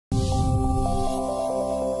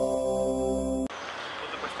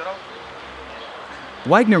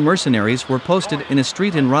Wagner mercenaries were posted in a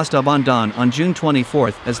street in Rostov-on-Don on June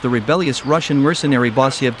 24 as the rebellious Russian mercenary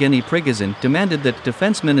boss Yevgeny Prigozhin demanded that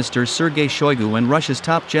Defense Minister Sergei Shoigu and Russia's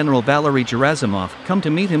top general Valery Gerasimov come to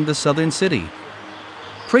meet him in the southern city.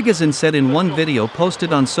 Prigozhin said in one video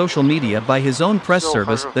posted on social media by his own press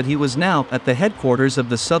service that he was now at the headquarters of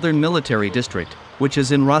the Southern Military District, which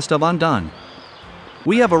is in Rostov-on-Don.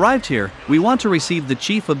 "We have arrived here, we want to receive the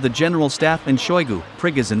Chief of the General Staff and Shoigu,"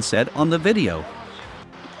 Prigozhin said on the video.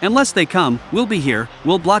 "Unless they come, we'll be here,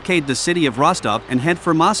 we'll blockade the city of Rostov and head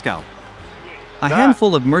for Moscow." A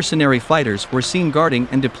handful of mercenary fighters were seen guarding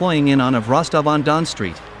and deploying in on of Rostov-on-Don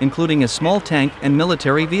Street, including a small tank and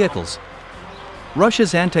military vehicles.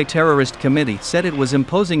 Russia's anti-terrorist committee said it was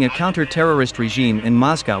imposing a counter-terrorist regime in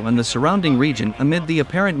Moscow and the surrounding region amid the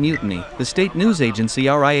apparent mutiny, the state news agency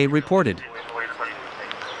RIA reported.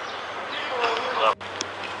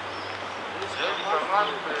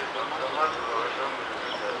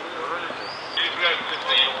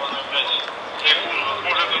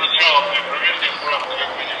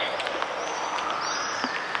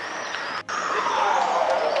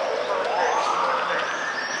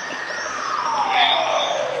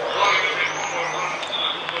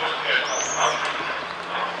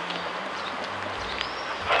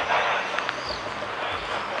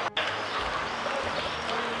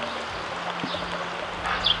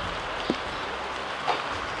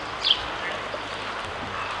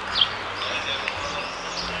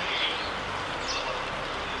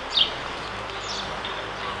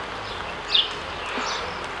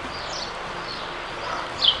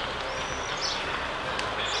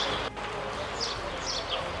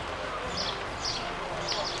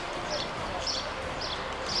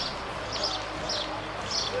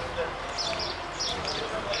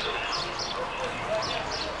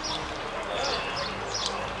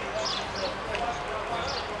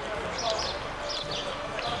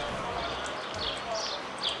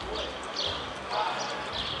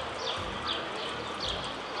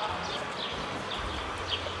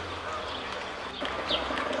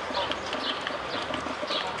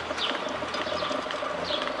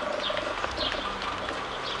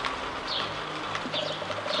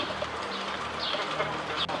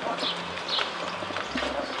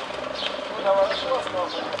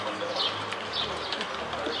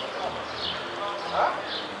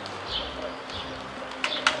 А?